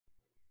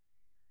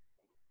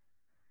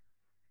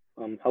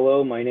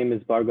Hello, my name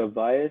is Bhargav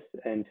Vyas,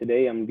 and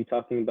today I'm going to be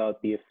talking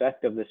about the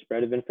effect of the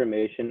spread of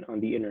information on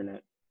the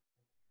internet.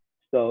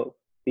 So,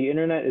 the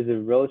internet is a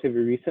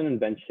relatively recent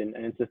invention,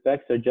 and its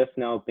effects are just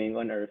now being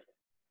unearthed.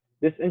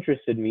 This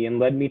interested me and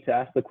led me to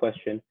ask the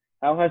question,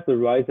 how has the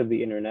rise of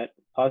the internet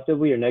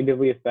positively or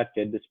negatively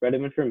affected the spread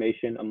of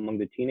information among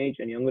the teenage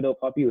and young adult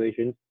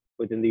populations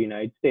within the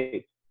United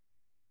States?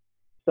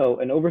 So,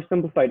 an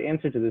oversimplified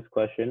answer to this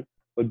question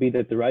would be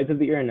that the rise of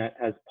the internet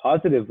has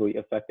positively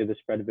affected the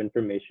spread of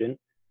information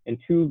in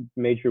two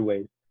major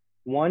ways.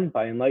 One,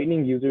 by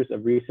enlightening users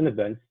of recent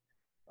events,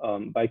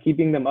 by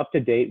keeping them up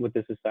to date with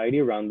the society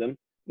around them.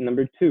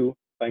 Number two,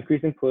 by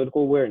increasing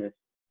political awareness.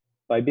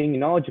 By being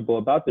knowledgeable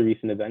about the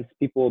recent events,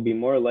 people will be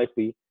more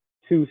likely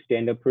to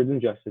stand up for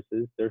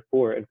injustices,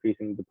 therefore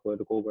increasing the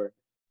political awareness.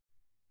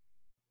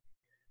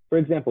 For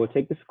example,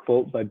 take this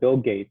quote by Bill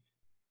Gates.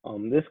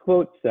 This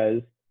quote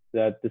says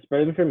that the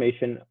spread of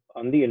information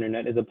on the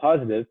internet is a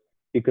positive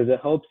because it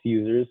helps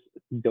users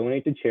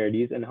donate to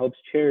charities and helps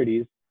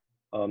charities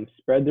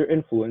spread their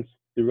influence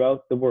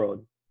throughout the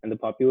world and the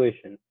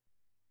population.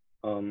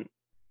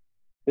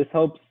 This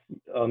helps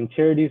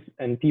charities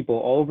and people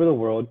all over the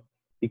world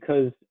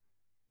because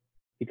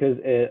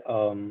it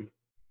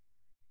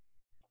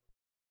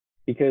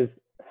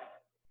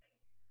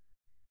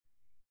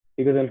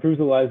improves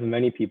the lives of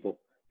many people.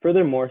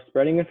 Furthermore,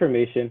 spreading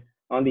information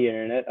on the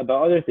internet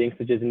about other things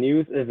such as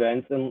news,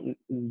 events, and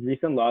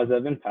recent laws that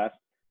have been passed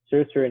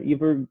serves for an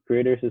even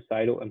greater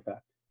societal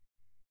impact.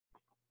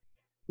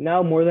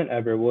 Now more than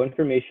ever will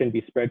information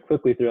be spread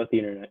quickly throughout the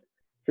internet.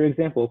 For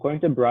example, according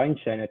to Brian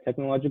Chen, a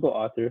technological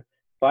author,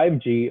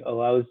 5G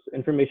allows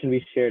information to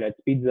be shared at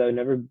speeds that have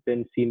never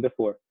been seen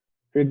before.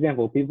 For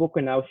example, people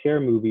can now share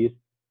movies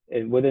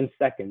within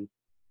seconds.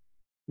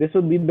 This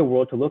would lead the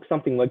world to look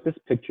something like this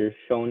picture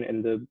shown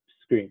in the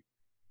screen,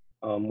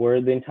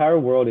 where the entire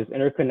world is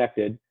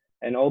interconnected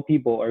and all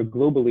people are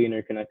globally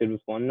interconnected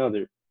with one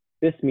another.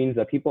 This means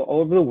that people all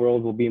over the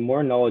world will be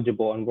more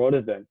knowledgeable on world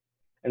events.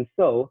 And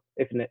so,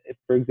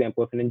 for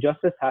example, if an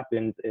injustice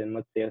happens in,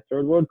 let's say, a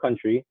third world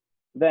country,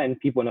 then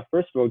people in a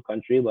first world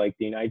country like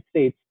the United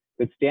States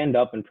could stand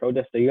up and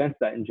protest against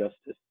that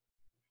injustice.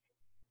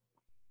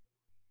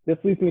 This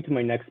leads me to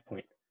my next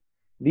point.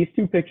 These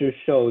two pictures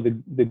show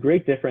the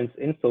great difference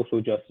in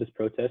social justice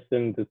protests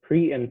during the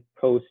pre and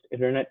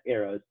post-internet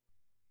eras.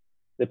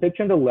 The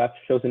picture on the left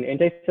shows an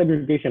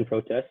anti-segregation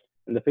protest,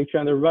 and the picture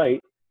on the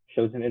right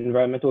shows an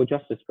environmental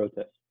justice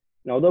protest.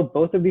 And although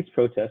both of these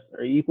protests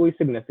are equally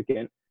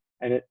significant,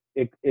 and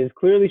it is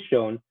clearly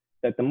shown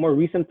that the more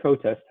recent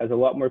protest has a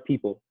lot more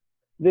people,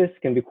 this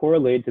can be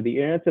correlated to the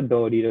internet's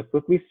ability to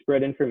quickly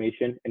spread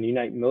information and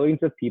unite millions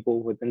of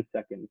people within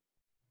seconds.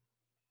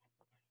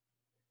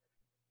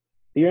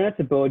 The internet's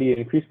ability to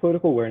increase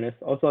political awareness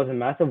also has a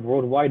massive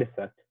worldwide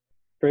effect.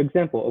 For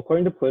example,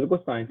 according to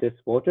political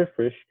scientist Walter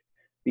Frisch,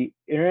 the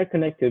internet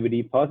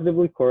connectivity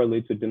positively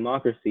correlates with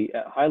democracy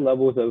at high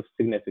levels of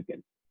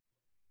significance.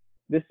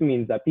 This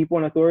means that people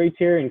in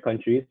authoritarian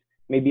countries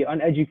may be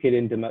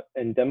uneducated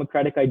in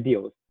democratic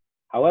ideals.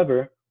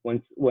 However,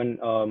 when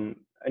an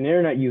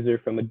internet user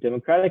from a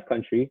democratic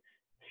country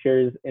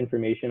shares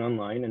information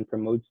online and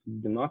promotes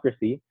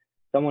democracy,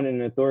 someone in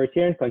an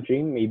authoritarian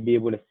country may be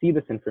able to see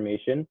this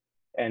information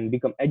and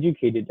become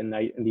educated in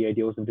the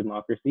ideals of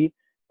democracy,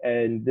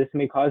 and this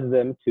may cause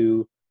them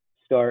to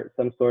start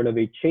some sort of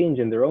a change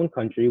in their own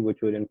country,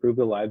 which would improve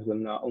the lives of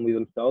not only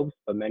themselves,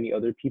 but many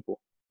other people.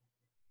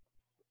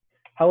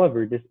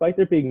 However, despite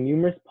there being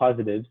numerous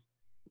positives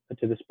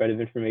to the spread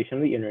of information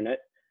on the internet,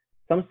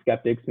 some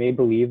skeptics may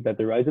believe that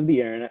the rise of the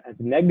internet has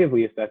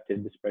negatively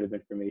affected the spread of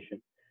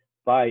information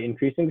by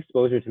increasing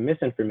exposure to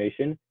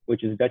misinformation,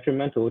 which is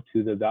detrimental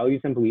to the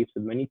values and beliefs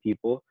of many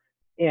people,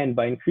 and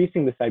by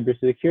increasing the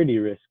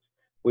cybersecurity risks,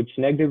 which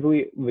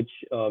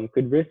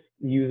could risk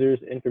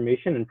users'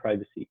 information and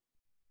privacy.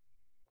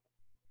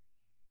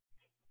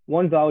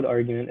 One valid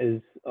argument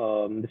is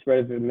the spread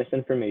of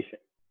misinformation.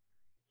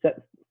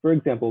 For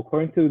example,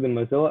 according to the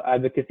Mozilla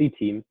advocacy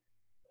team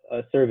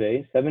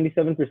survey,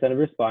 77% of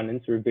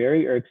respondents were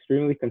very or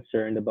extremely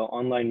concerned about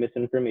online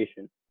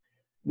misinformation.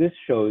 This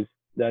shows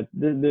that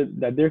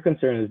their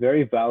concern is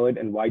very valid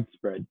and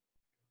widespread.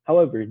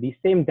 However, these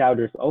same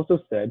doubters also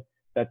said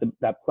that the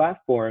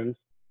platforms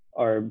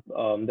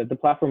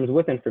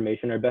with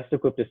information are best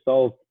equipped to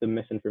solve the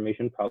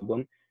misinformation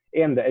problem,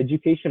 and the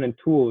education and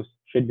tools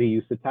should be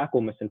used to tackle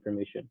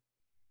misinformation.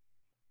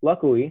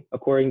 Luckily,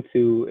 according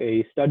to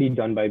a study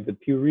done by the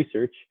Pew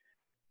Research,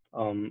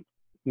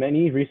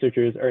 many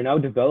researchers are now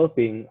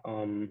developing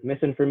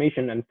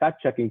misinformation and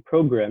fact-checking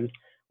programs,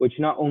 which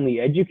not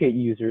only educate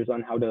users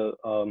on how to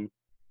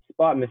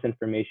spot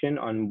misinformation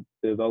on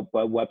the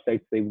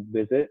websites they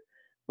visit,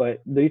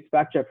 but these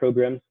fact-check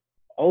programs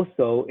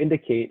also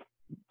indicate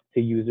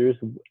to users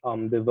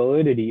the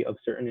validity of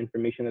certain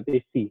information that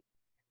they see.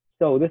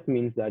 So this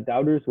means that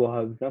doubters will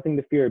have nothing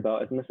to fear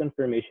about, as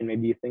misinformation may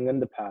be a thing in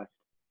the past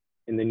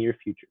in the near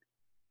future.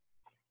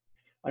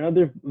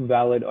 Another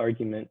valid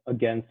argument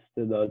against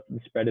the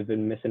spread of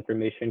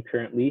misinformation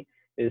currently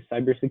is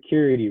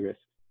cybersecurity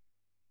risks.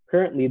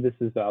 Currently, this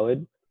is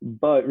valid,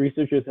 but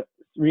researchers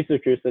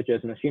such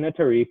as Nashina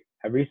Tariq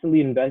have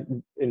recently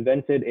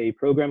invented a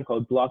program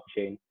called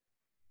blockchain.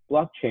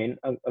 Blockchain,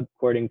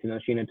 according to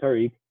Nashina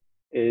Tariq,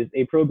 is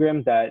a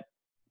program that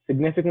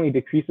significantly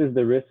decreases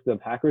the risk of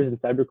hackers and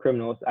cyber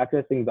criminals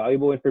accessing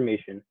valuable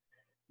information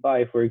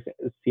by, for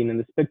example, seen in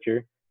this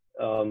picture,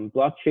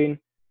 blockchain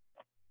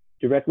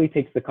directly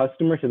takes the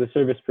customer to the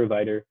service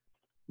provider,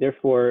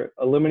 therefore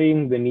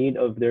eliminating the need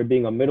of there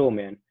being a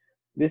middleman.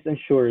 This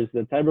ensures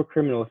that cyber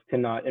criminals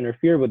cannot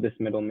interfere with this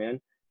middleman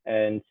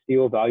and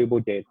steal valuable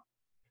data.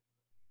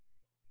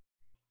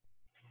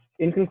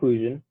 In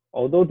conclusion,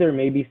 although there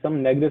may be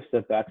some negative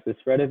setbacks to the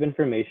spread of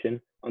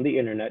information on the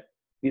internet,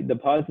 the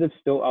positives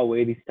still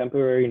outweigh these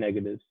temporary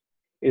negatives.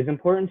 It is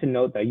important to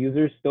note that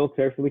users should still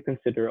carefully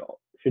consider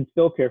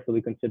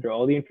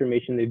all the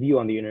information they view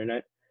on the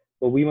internet,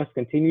 but we must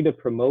continue to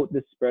promote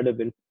the spread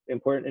of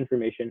important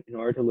information in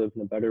order to live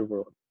in a better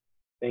world.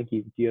 Thank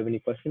you. Do you have any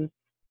questions?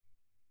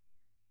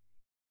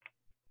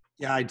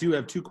 Yeah, I do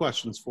have two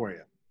questions for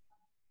you.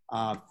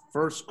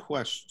 First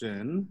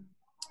question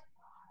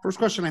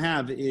I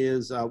have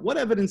is, what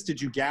evidence did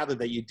you gather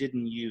that you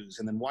didn't use,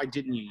 and then why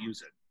didn't you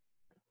use it?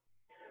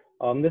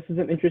 This is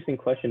an interesting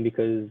question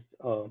because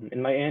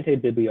in my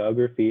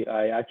anti-bibliography,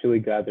 I actually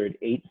gathered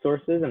 8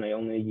 sources and I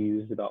only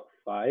used about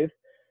 5.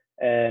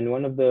 And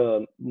one of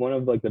the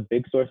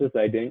big sources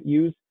that I didn't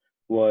use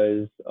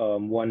was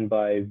one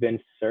by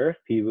Vince Cerf.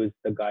 He was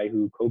the guy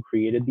who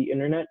co-created the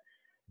internet.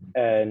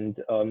 And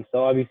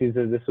so obviously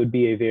this would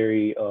be a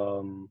very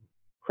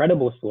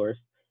credible source,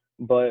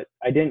 but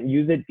I didn't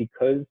use it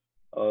because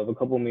of a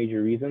couple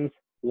major reasons.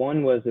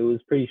 One was it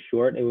was pretty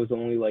short. It was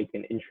only like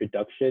an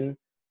introduction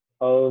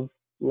of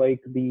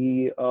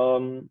the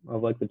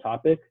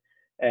topic,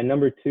 and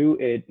number two,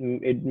 it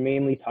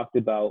mainly talked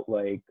about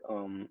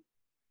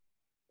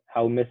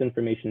how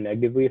misinformation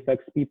negatively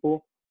affects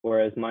people,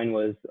 whereas mine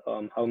was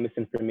how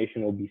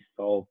misinformation will be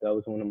solved. That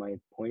was one of my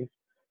points.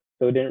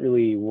 So it didn't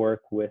really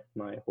work with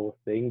my whole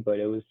thing, but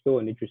it was still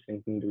an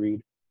interesting thing to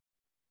read.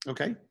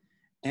 Okay.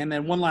 And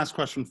then one last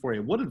question for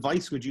you. What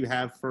advice would you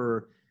have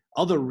for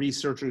other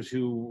researchers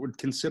who would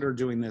consider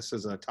doing this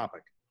as a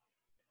topic?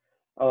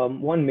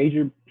 One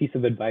major piece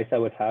of advice I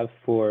would have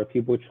for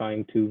people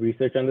trying to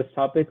research on this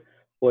topic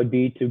would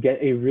be to get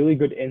a really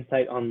good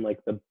insight on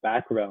the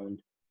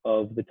background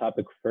of the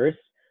topic first,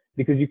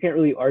 because you can't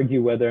really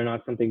argue whether or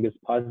not something is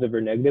positive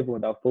or negative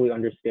without fully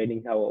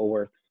understanding how it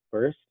works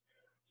first.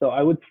 So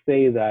I would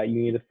say that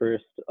you need to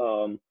first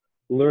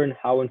learn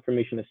how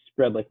information is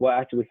spread, like what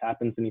actually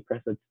happens when you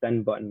press that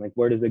send button, like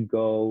where does it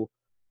go,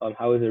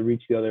 how does it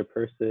reach the other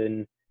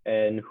person,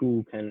 and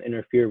who can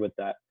interfere with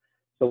that.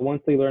 So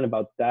once they learn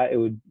about that, it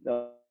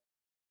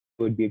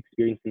would be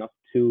experienced enough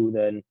to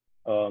then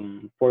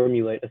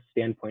formulate a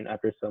standpoint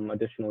after some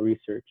additional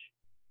research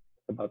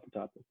about the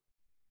topic.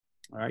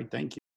 All right, thank you.